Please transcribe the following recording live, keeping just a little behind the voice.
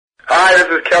Hi, this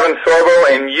is Kevin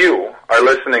Sorbo, and you are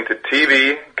listening to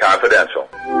TV Confidential.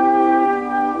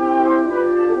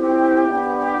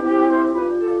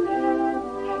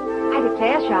 I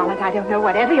declare, Charlotte, I don't know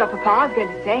whatever your papa's going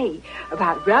to say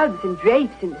about rugs and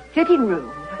drapes in the sitting room.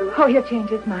 Oh, he'll change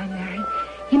his mind, Mary.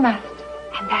 He must.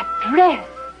 And that dress.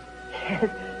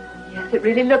 Yes, it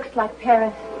really looks like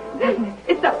Paris, doesn't it?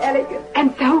 It's so elegant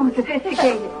and so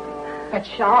sophisticated. But,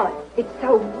 Charlotte, it's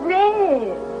so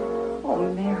red.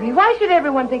 Oh, Mary, why should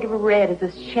everyone think of red as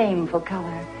a shameful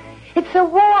color? It's so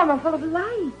warm and full of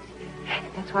light.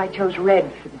 That's why I chose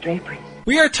red for the draperies.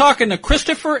 We are talking to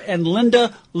Christopher and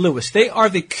Linda Lewis. They are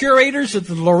the curators of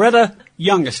the Loretta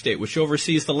Young Estate, which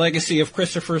oversees the legacy of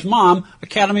Christopher's mom,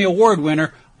 Academy Award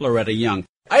winner Loretta Young.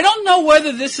 I don't know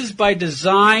whether this is by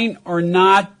design or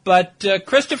not, but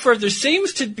Christopher, there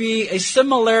seems to be a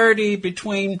similarity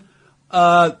between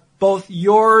both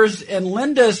yours and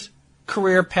Linda's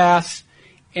career paths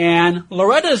and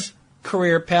Loretta's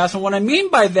career paths. And what I mean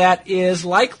by that is,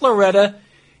 like Loretta,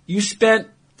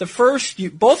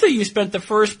 both of you spent the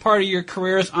first part of your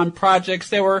careers on projects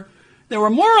that were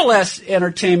more or less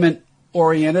entertainment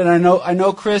oriented. I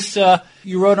know, Chris,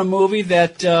 you wrote a movie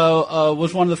that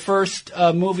was one of the first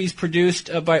movies produced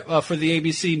for the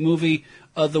ABC Movie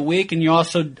of the Week, and you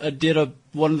also did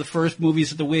one of the first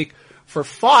movies of the week for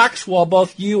Fox. While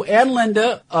both you and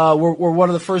Linda were one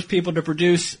of the first people to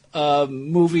produce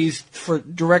movies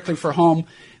directly for home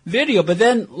video. But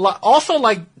then, also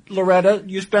like Loretta,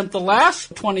 you spent the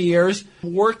last 20 years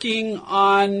working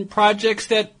on projects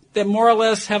that more or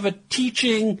less have a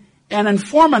teaching and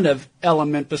informative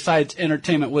element besides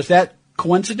entertainment. Was that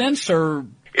coincidence, or?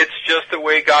 It's just the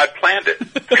way God planned it.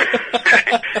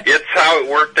 It's how it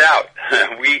worked out.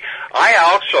 I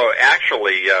also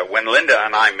actually, when Linda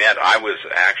and I met, I was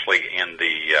actually in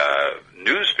the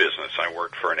news business. I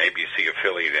worked for an ABC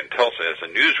affiliate in Tulsa as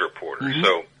a news reporter. Mm-hmm.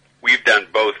 So we've done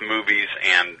both movies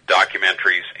and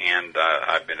documentaries, and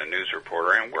I've been a news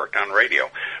reporter and worked on radio.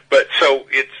 But so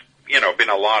it's, been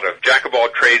a lot of jack of all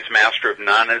trades, master of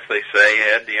none, as they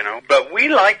say, Ed, But we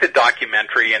like the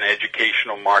documentary and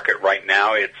educational market right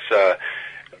now. It's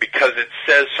because it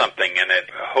says something, and it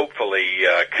hopefully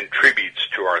contributes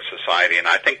to our society. And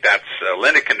I think that's,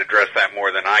 Linda can address that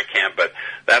more than I can, but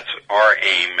that's our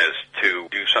aim, is to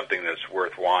do something that's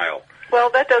worthwhile. Well,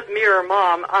 that does mirror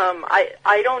Mom.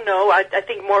 I don't know. I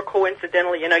think more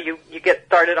coincidentally, you get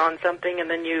started on something, and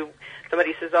then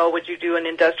somebody says, oh, would you do an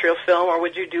industrial film, or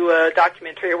would you do a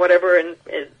documentary or whatever? And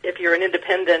if you're an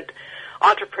independent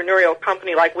entrepreneurial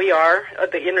company like we are,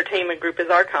 the entertainment group is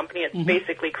our company. It's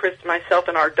basically Chris, myself,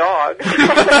 and our dog.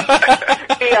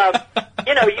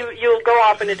 You'll go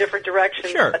off in a different direction.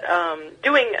 Sure. But,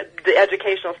 doing the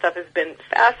educational stuff has been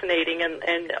fascinating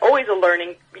and always a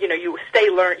learning.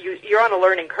 You're on a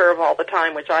learning curve all the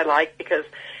time, which I like, because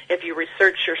if you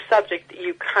research your subject,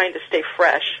 you kind of stay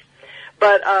fresh.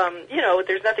 But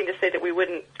there's nothing to say that we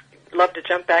wouldn't love to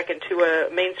jump back into a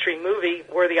mainstream movie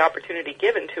were the opportunity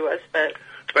given to us.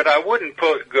 But I wouldn't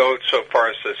go so far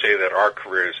as to say that our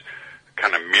careers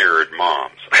kind of mirrored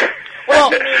Mom's.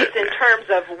 Well, it means in terms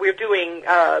of we're doing,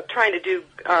 trying to do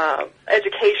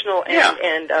educational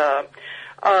and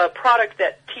product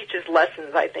that teaches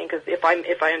lessons, I think, if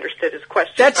I understood his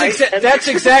question. That's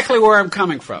exactly where I'm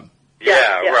coming from.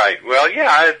 Yeah, right. Well,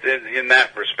 in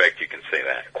that respect, you can say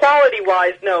that.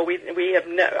 Quality-wise, no, we have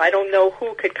I don't know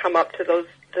who could come up to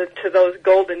those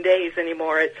golden days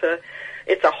anymore.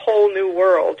 It's a whole new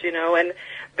world, and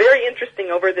very interesting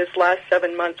over this last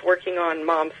 7 months working on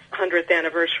Mom's 100th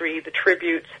anniversary, the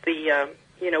tributes, we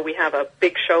have a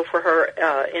big show for her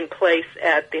in place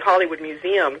at the Hollywood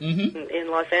Museum in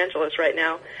Los Angeles right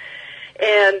now.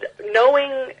 And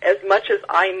knowing as much as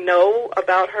I know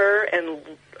about her, and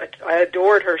I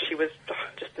adored her, she was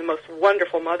just the most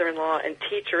wonderful mother-in-law and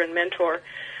teacher and mentor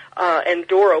and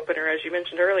door opener, as you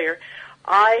mentioned earlier.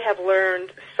 I have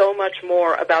learned so much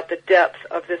more about the depth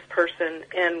of this person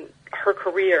and her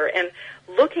career. And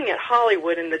looking at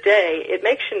Hollywood in the day, it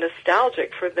makes you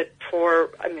nostalgic the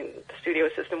studio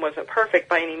system wasn't perfect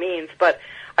by any means, but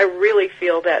I really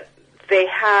feel that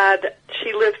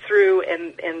she lived through,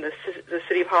 and the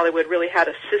city of Hollywood really had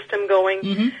a system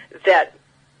going that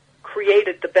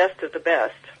created the best of the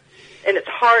best. And it's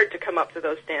hard to come up to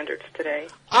those standards today.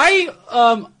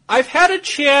 I've had a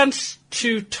chance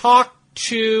to talk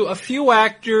to a few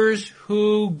actors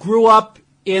who grew up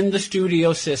in the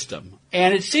studio system.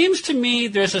 And it seems to me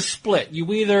there's a split.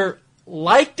 You either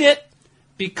liked it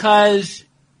because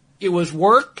it was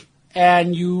work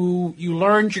and you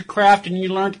learned your craft and you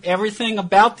learned everything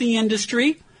about the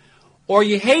industry, or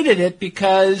you hated it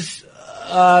because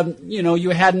you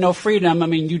had no freedom. I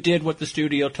mean, you did what the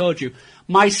studio told you.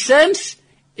 My sense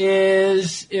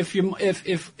is,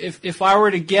 if I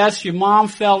were to guess, your mom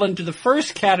fell into the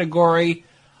first category.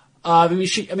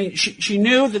 She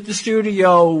knew that the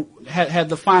studio had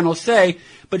the final say,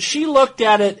 but she looked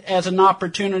at it as an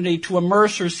opportunity to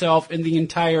immerse herself in the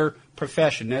entire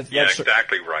profession. That's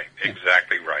exactly right. Yeah.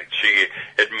 Exactly right. She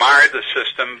admired the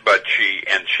system, but she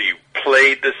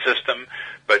played the system,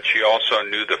 but she also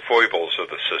knew the foibles of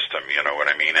the system. You know what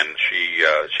I mean? And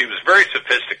she was very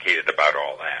sophisticated about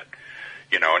all that.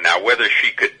 Now whether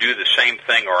she could do the same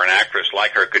thing or an actress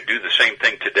like her could do the same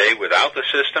thing today without the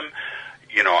system,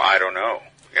 I don't know.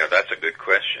 That's a good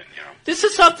question. This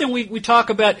is something we talk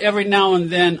about every now and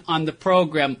then on the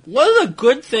program. One of the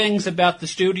good things about the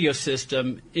studio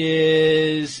system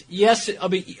is,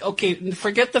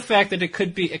 forget the fact that it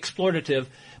could be exploitative,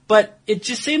 but it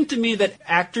just seemed to me that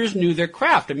actors knew their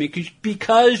craft. I mean,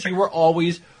 because you were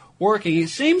always working. It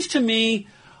seems to me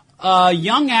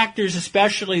young actors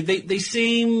especially, they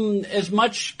seem as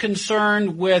much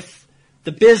concerned with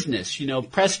the business,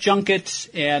 press junkets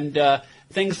and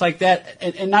things like that,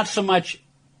 and not so much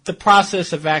the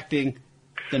process of acting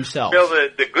themselves. Well,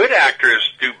 the good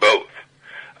actors do both.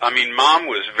 I mean, Mom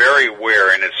was very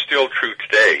aware, and it's still true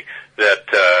today, that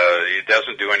it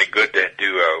doesn't do any good to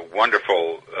do a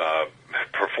wonderful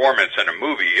performance in a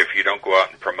movie if you don't go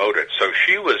out and promote it. So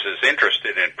she was as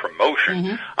interested in promotion.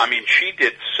 Mm-hmm. I mean, she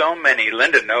did so many,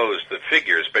 Linda knows the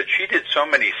figures, but she did so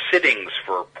many sittings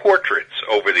for portraits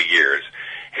over the years.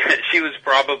 She was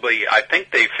probably, I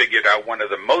think they figured out, one of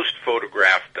the most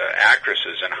photographed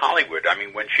actresses in Hollywood. I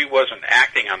mean, when she wasn't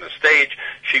acting on the stage,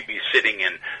 she'd be sitting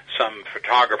in some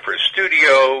photographer's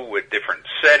studio with different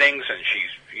settings, and she's,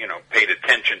 paid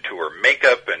attention to her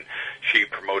makeup, and she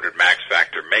promoted Max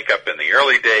Factor makeup in the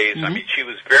early days. Mm-hmm. I mean, she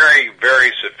was very,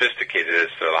 very sophisticated as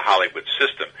to the Hollywood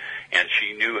system, and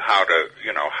she knew how to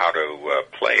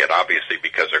play it, obviously,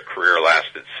 because her career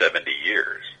lasted 70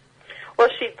 years. Well,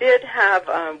 she did have,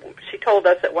 she told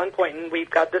us at one point, and we've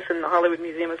got this in the Hollywood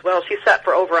Museum as well, she sat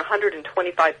for over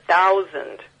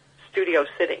 125,000 studio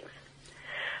sittings.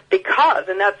 Because,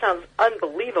 and that sounds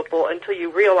unbelievable until you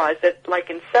realize that, like,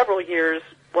 in several years,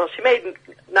 well, she made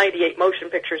 98 motion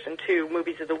pictures and 2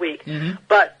 movies of the week, mm-hmm.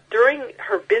 but during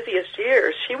her busiest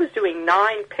years, she was doing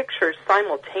 9 pictures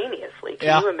simultaneously.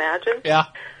 Can you imagine? Yeah.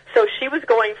 So she was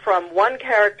going from one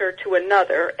character to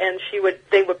another, and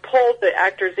they would pull the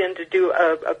actors in to do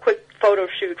a quick photo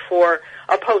shoot for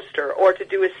a poster, or to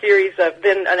do a series of,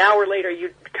 then an hour later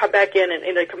you'd come back in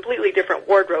a completely different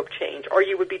wardrobe change, or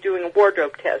you would be doing a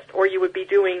wardrobe test, or you would be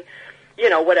doing,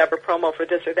 whatever promo for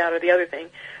this or that or the other thing.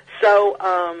 So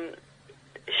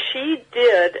she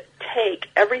did take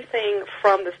everything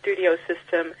from the studio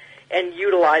system and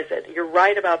utilize it. You're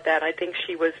right about that. I think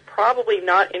she was probably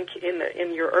not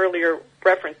in your earlier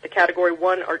reference, the category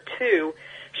 1 or 2.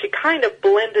 She kind of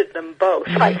blended them both,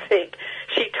 mm-hmm. I think.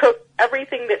 She took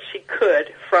everything that she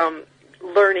could from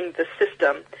learning the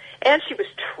system, and she was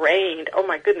trained. Oh,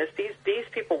 my goodness, these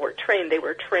people were trained. They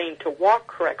were trained to walk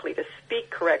correctly, to speak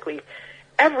correctly.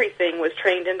 Everything was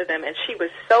trained into them, and she was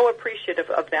so appreciative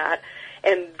of that.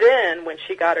 And then when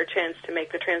she got her chance to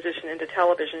make the transition into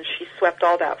television, she swept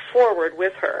all that forward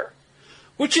with her.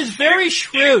 Which is very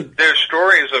shrewd. There's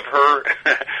stories of her,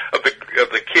 of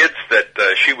the kids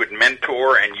that she would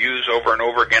mentor and use over and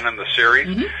over again in the series.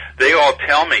 Mm-hmm. They all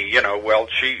tell me,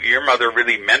 your mother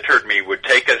really mentored me, would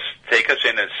take us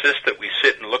in and insist that we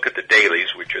sit and look at the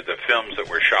dailies, which are the films that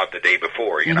were shot the day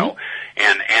before, mm-hmm.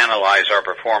 And analyze our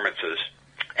performances.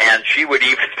 And she would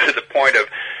even, to the point of,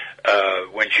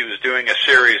 when she was doing a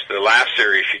series, the last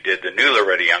series she did, the new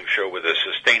Loretta Young show with a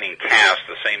sustaining cast,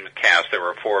 the same cast, there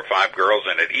were 4 or 5 girls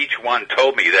in it. Each one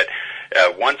told me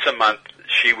that once a month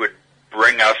she would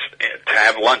bring us to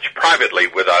have lunch privately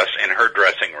with us in her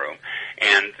dressing room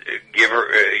and give her,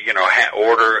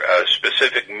 order a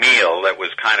specific meal that was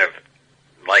kind of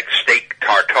like steak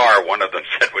tartare, one of them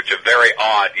said, which is very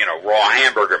odd, raw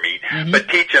hamburger meat, mm-hmm. but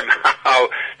teach them how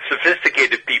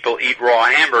sophisticated people eat raw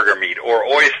hamburger meat or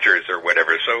oysters or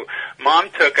whatever. So Mom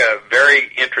took a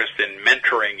very interest in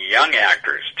mentoring young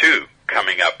actors, too,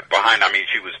 coming up behind. I mean,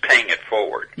 she was paying it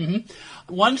forward.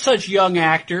 Mm-hmm. One such young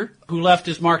actor who left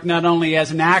his mark not only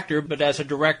as an actor but as a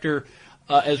director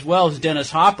as well as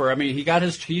Dennis Hopper. I mean, he got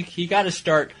his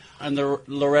start on the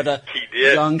Loretta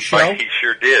Young show. Right, he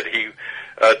sure did.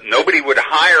 Nobody would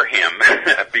hire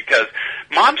him because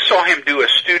Mom saw him do a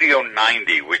Studio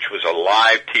 90, which was a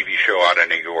live TV show out of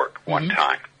New York one mm-hmm.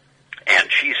 time.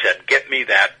 And she said, get me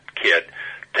that kid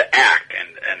to act.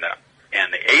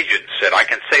 And the agent said, I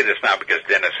can say this now because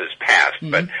Dennis has passed,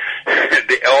 mm-hmm. but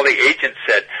all the agents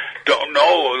said,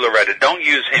 No, Loretta, don't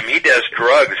use him. He does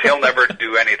drugs. He'll never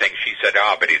do anything. She said,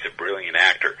 but he's a brilliant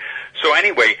actor. So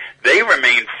anyway, they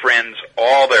remained friends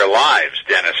all their lives,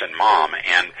 Dennis and Mom,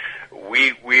 and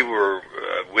we were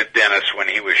with Dennis when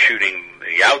he was shooting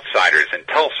The Outsiders in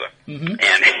Tulsa. Mm-hmm.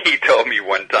 And he told me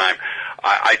one time,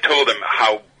 I told him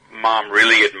how Mom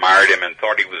really admired him and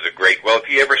thought he was a great, well, if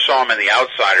you ever saw him in The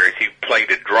Outsiders, he played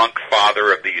a drunk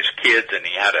father of these kids, and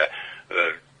he had a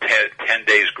 10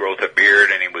 days growth of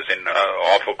beard, and he was in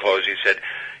awful clothes. He said,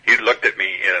 he looked at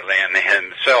me and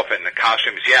himself in the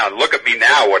costumes. Yeah, look at me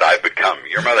now, what I've become.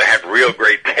 Your mother had real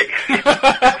great taste.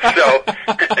 So,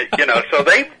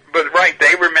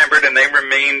 they remembered and they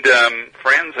remained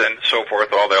friends and so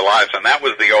forth all their lives. And that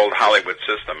was the old Hollywood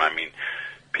system. I mean,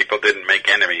 people didn't make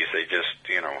enemies. They just,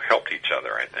 helped each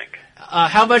other, I think.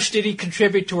 How much did he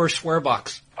contribute to her swear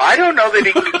box? I don't know that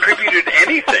he contributed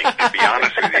anything, to be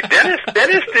honest with you.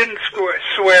 Dennis didn't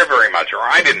swear very much, or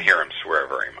I didn't hear him swear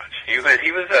very much. He was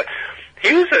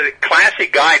a classy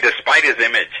guy despite his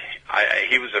image.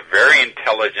 He was a very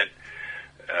intelligent,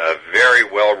 very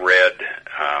well-read,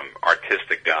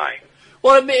 artistic guy.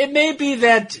 Well, it may be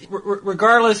that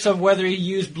regardless of whether he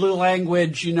used blue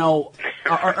language,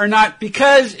 or not,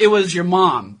 because it was your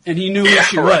mom and he knew who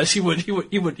she was, he would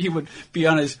be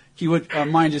on his, he would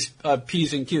mind his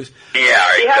P's and Q's. Yeah,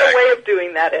 exactly. He had a way of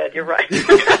doing that, Ed. You're right.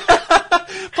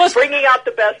 Plus, bringing out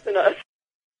the best in us.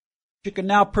 You can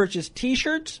now purchase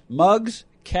T-shirts, mugs,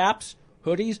 caps,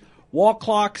 hoodies, wall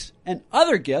clocks, and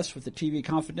other gifts with the TV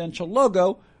Confidential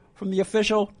logo from the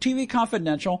official TV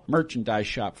Confidential merchandise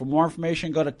shop. For more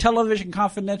information, go to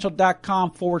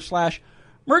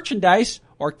televisionconfidential.com/merchandise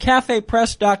or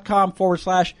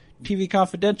cafepress.com/TV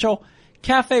Confidential,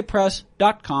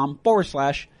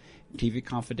 cafepress.com/TV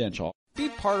Confidential. Be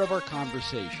part of our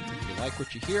conversation. If you like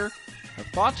what you hear, have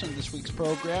thoughts on this week's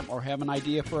program, or have an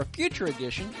idea for a future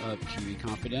edition of TV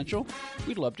Confidential,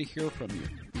 we'd love to hear from you.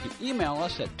 You can email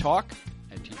us at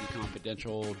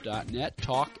talk@tvconfidential.net,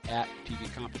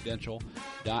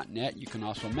 talk@tvconfidential.net. You can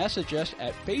also message us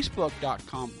at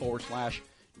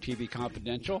facebook.com/TV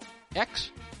Confidential,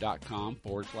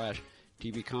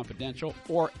 x.com/TV Confidential,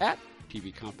 or at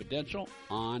TV Confidential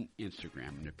on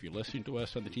Instagram. And if you're listening to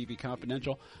us on the TV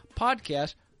Confidential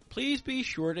podcast, please be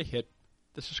sure to hit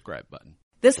the subscribe button.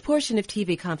 This portion of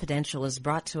TV Confidential is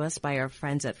brought to us by our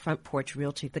friends at Front Porch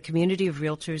Realty, the community of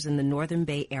realtors in the Northern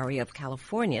Bay area of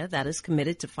California that is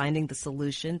committed to finding the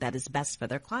solution that is best for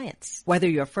their clients. Whether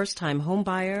you're a first-time home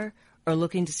buyer or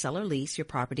looking to sell or lease your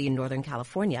property in Northern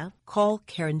California, call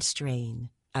Karen Strain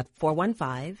at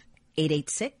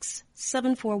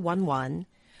 415-886-7411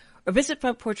 or visit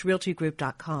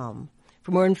frontporchrealtygroup.com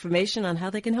for more information on how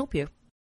they can help you.